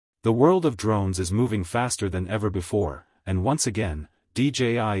The world of drones is moving faster than ever before, and once again,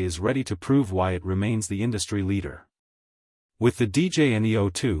 DJI is ready to prove why it remains the industry leader. With the DJI NEO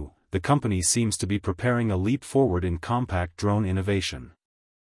 2, the company seems to be preparing a leap forward in compact drone innovation.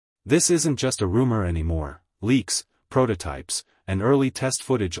 This isn't just a rumor anymore. Leaks, prototypes, and early test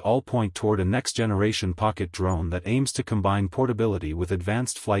footage all point toward a next-generation pocket drone that aims to combine portability with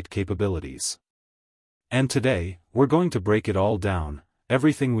advanced flight capabilities. And today, we're going to break it all down,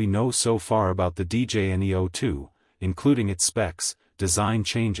 everything we know so far about the DJI NEO 2, including its specs, design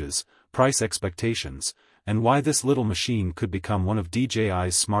changes, price expectations, and why this little machine could become one of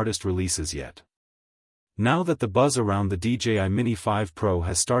DJI's smartest releases yet. Now that the buzz around the DJI Mini 5 Pro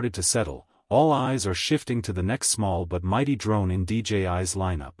has started to settle, all eyes are shifting to the next small but mighty drone in DJI's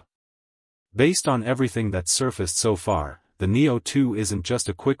lineup. Based on everything that's surfaced so far, the NEO 2 isn't just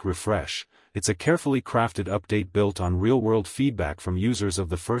a quick refresh, it's a carefully crafted update built on real-world feedback from users of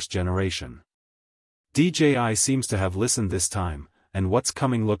the first generation. DJI seems to have listened this time, and what's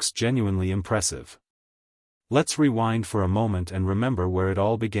coming looks genuinely impressive. Let's rewind for a moment and remember where it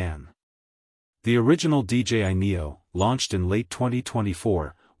all began. The original DJI NEO, launched in late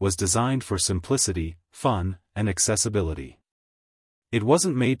 2024, was designed for simplicity, fun, and accessibility. It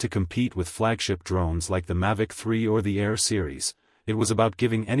wasn't made to compete with flagship drones like the Mavic 3 or the Air series. It was about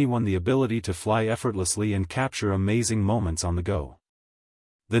giving anyone the ability to fly effortlessly and capture amazing moments on the go.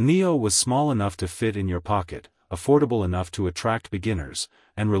 The NEO was small enough to fit in your pocket, affordable enough to attract beginners,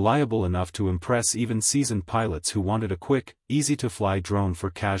 and reliable enough to impress even seasoned pilots who wanted a quick, easy-to-fly drone for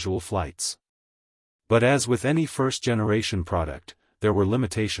casual flights. But as with any first-generation product, there were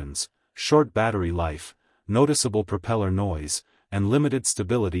limitations: short battery life, noticeable propeller noise, and limited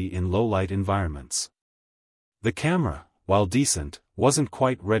stability in low-light environments. The camera, while decent, wasn't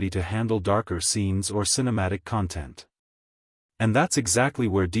quite ready to handle darker scenes or cinematic content. And that's exactly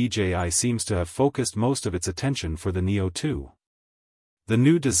where DJI seems to have focused most of its attention for the NEO 2. The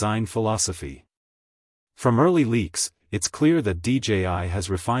new design philosophy. From early leaks, it's clear that DJI has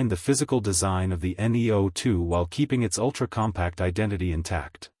refined the physical design of the NEO 2 while keeping its ultra-compact identity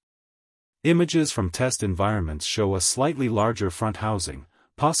intact. Images from test environments show a slightly larger front housing,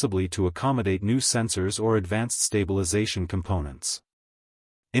 possibly to accommodate new sensors or advanced stabilization components.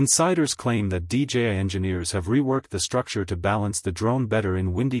 Insiders claim that DJI engineers have reworked the structure to balance the drone better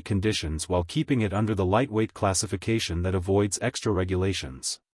in windy conditions while keeping it under the lightweight classification that avoids extra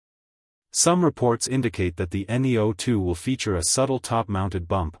regulations. Some reports indicate that the NEO 2 will feature a subtle top-mounted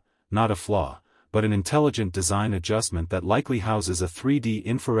bump, not a flaw, but an intelligent design adjustment that likely houses a 3D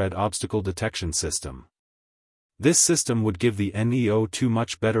infrared obstacle detection system. This system would give the NEO 2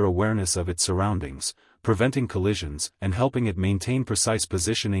 much better awareness of its surroundings, preventing collisions and helping it maintain precise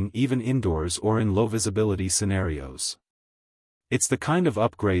positioning even indoors or in low-visibility scenarios. It's the kind of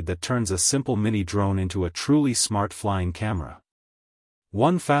upgrade that turns a simple mini drone into a truly smart flying camera.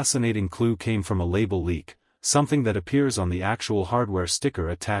 One fascinating clue came from a label leak, something that appears on the actual hardware sticker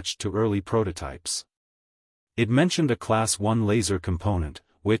attached to early prototypes. It mentioned a Class 1 laser component,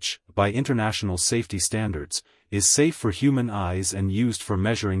 which, by international safety standards, is safe for human eyes and used for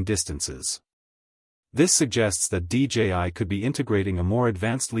measuring distances. This suggests that DJI could be integrating a more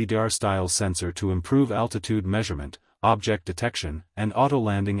advanced LiDAR-style sensor to improve altitude measurement, object detection, and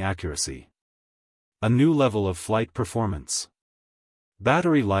auto-landing accuracy. A new level of flight performance.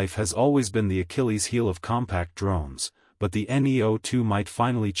 Battery life has always been the Achilles heel of compact drones, but the NEO 2 might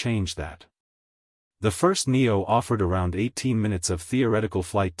finally change that. The first NEO offered around 18 minutes of theoretical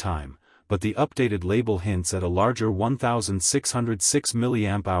flight time, but the updated label hints at a larger 1606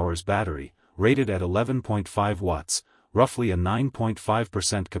 mAh battery, rated at 11.5 watts, roughly a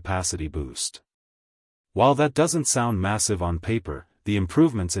 9.5% capacity boost. While that doesn't sound massive on paper, the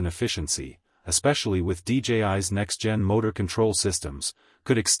improvements in efficiency, especially with DJI's next-gen motor control systems,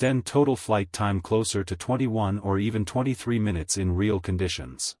 could extend total flight time closer to 21 or even 23 minutes in real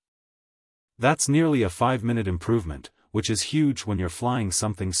conditions. That's nearly a 5-minute improvement, which is huge when you're flying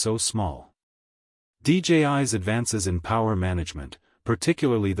something so small. DJI's advances in power management,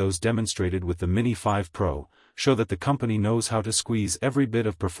 particularly those demonstrated with the Mini 5 Pro, show that the company knows how to squeeze every bit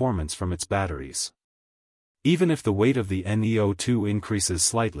of performance from its batteries. Even if the weight of the NEO 2 increases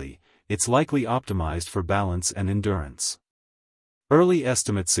slightly, it's likely optimized for balance and endurance. Early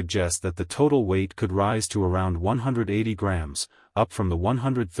estimates suggest that the total weight could rise to around 180 grams, up from the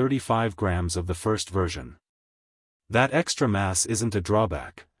 135 grams of the first version. That extra mass isn't a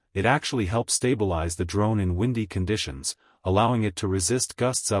drawback, it actually helps stabilize the drone in windy conditions, allowing it to resist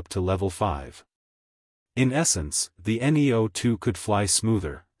gusts up to level 5. In essence, the NEO 2 could fly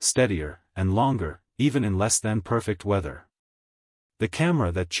smoother, steadier, and longer, even in less than perfect weather. The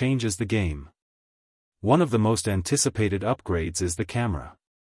camera that changes the game. One of the most anticipated upgrades is the camera.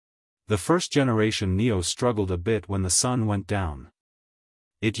 The first-generation Neo struggled a bit when the sun went down.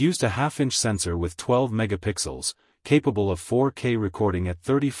 It used a half-inch sensor with 12 megapixels, capable of 4K recording at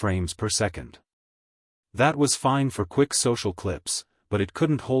 30 frames per second. That was fine for quick social clips, but it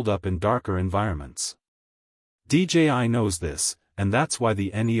couldn't hold up in darker environments. DJI knows this, and that's why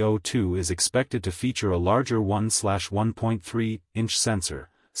the NEO 2 is expected to feature a larger 1/1.3-inch sensor,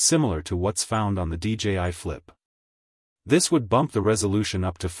 similar to what's found on the DJI Flip. This would bump the resolution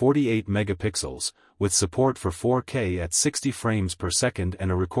up to 48 megapixels, with support for 4K at 60 frames per second and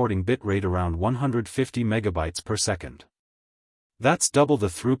a recording bitrate around 150 megabytes per second. That's double the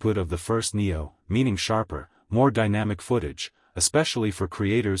throughput of the first Neo, meaning sharper, more dynamic footage, especially for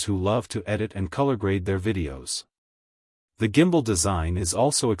creators who love to edit and color grade their videos. The gimbal design is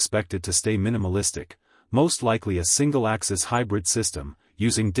also expected to stay minimalistic, most likely a single-axis hybrid system,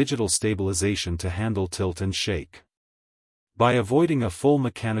 using digital stabilization to handle tilt and shake. By avoiding a full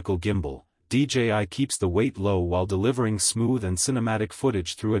mechanical gimbal, DJI keeps the weight low while delivering smooth and cinematic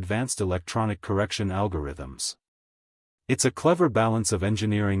footage through advanced electronic correction algorithms. It's a clever balance of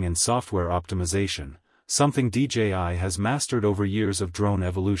engineering and software optimization, something DJI has mastered over years of drone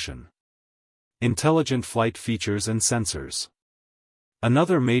evolution. Intelligent flight features and sensors.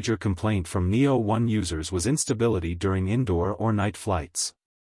 Another major complaint from Neo 1 users was instability during indoor or night flights.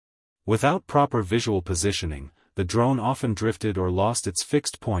 Without proper visual positioning, the drone often drifted or lost its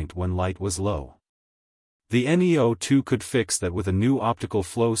fixed point when light was low. The NEO 2 could fix that with a new optical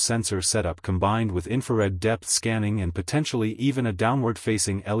flow sensor setup combined with infrared depth scanning and potentially even a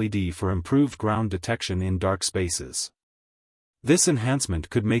downward-facing LED for improved ground detection in dark spaces. This enhancement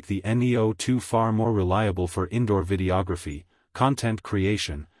could make the NEO 2 far more reliable for indoor videography, content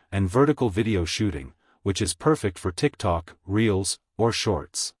creation, and vertical video shooting, which is perfect for TikTok, Reels, or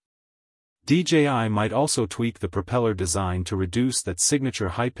Shorts. DJI might also tweak the propeller design to reduce that signature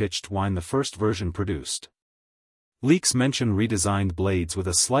high-pitched whine the first version produced. Leaks mention redesigned blades with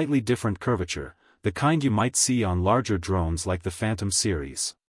a slightly different curvature, the kind you might see on larger drones like the Phantom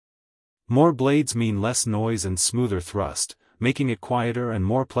series. More blades mean less noise and smoother thrust, making it quieter and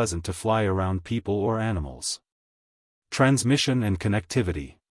more pleasant to fly around people or animals. Transmission and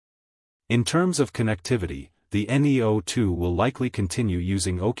connectivity. In terms of connectivity, the NEO 2 will likely continue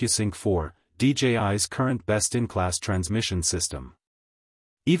using OcuSync 4, DJI's current best-in-class transmission system.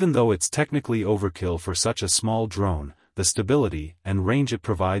 Even though it's technically overkill for such a small drone, the stability and range it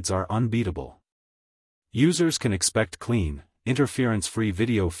provides are unbeatable. Users can expect clean, interference-free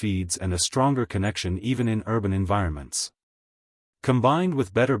video feeds and a stronger connection even in urban environments. Combined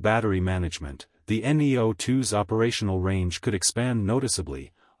with better battery management, the NEO 2's operational range could expand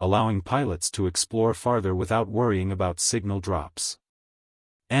noticeably, allowing pilots to explore farther without worrying about signal drops.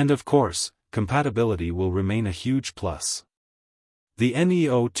 And of course, compatibility will remain a huge plus. The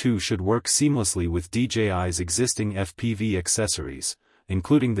NEO 2 should work seamlessly with DJI's existing FPV accessories,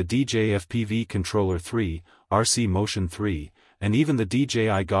 including the DJI FPV Controller 3, RC Motion 3, and even the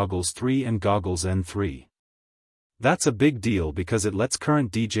DJI Goggles 3 and Goggles N3. That's a big deal because it lets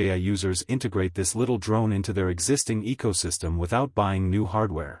current DJI users integrate this little drone into their existing ecosystem without buying new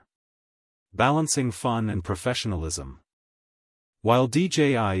hardware. Balancing fun and professionalism. While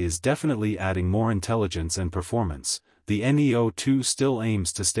DJI is definitely adding more intelligence and performance, the NEO 2 still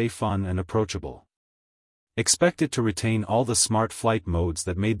aims to stay fun and approachable. Expect it to retain all the smart flight modes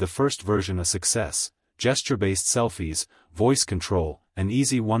that made the first version a success: gesture-based selfies, voice control, and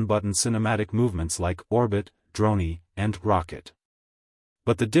easy one-button cinematic movements like orbit, drone, and rocket.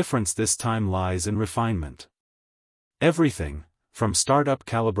 But the difference this time lies in refinement. Everything, from startup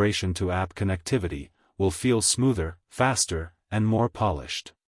calibration to app connectivity, will feel smoother, faster, and more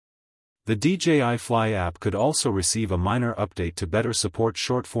polished. The DJI Fly app could also receive a minor update to better support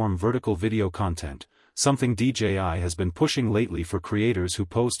short-form vertical video content, something DJI has been pushing lately for creators who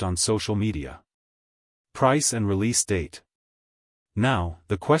post on social media. Price and release date. Now,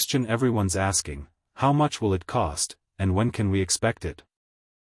 the question everyone's asking: how much will it cost, and when can we expect it?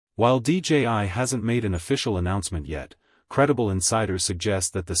 While DJI hasn't made an official announcement yet, credible insiders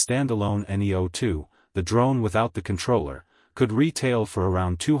suggest that the standalone NEO 2, the drone without the controller, could retail for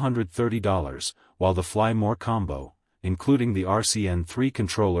around $230, while the Fly More combo, including the RCN3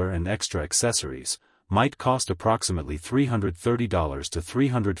 controller and extra accessories, might cost approximately $330 to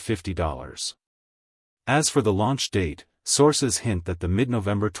 $350. As for the launch date, sources hint that the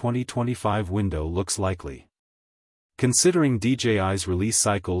mid-November 2025 window looks likely. Considering DJI's release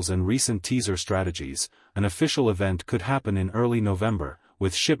cycles and recent teaser strategies, an official event could happen in early November,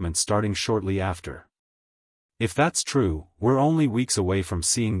 with shipments starting shortly after. If that's true, we're only weeks away from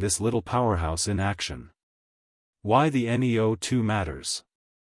seeing this little powerhouse in action. Why the NEO 2 matters.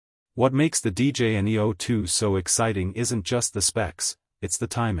 What makes the DJI NEO 2 so exciting isn't just the specs, it's the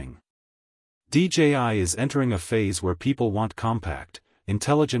timing. DJI is entering a phase where people want compact,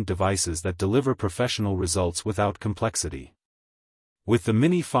 intelligent devices that deliver professional results without complexity. With the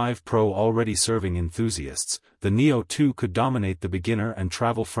Mini 5 Pro already serving enthusiasts, the Neo 2 could dominate the beginner and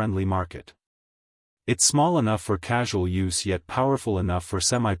travel-friendly market. It's small enough for casual use yet powerful enough for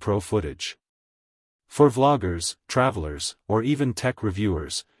semi-pro footage. For vloggers, travelers, or even tech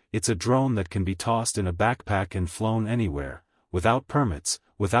reviewers, it's a drone that can be tossed in a backpack and flown anywhere, without permits,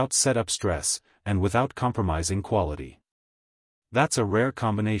 without setup stress, and without compromising quality. That's a rare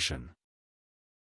combination.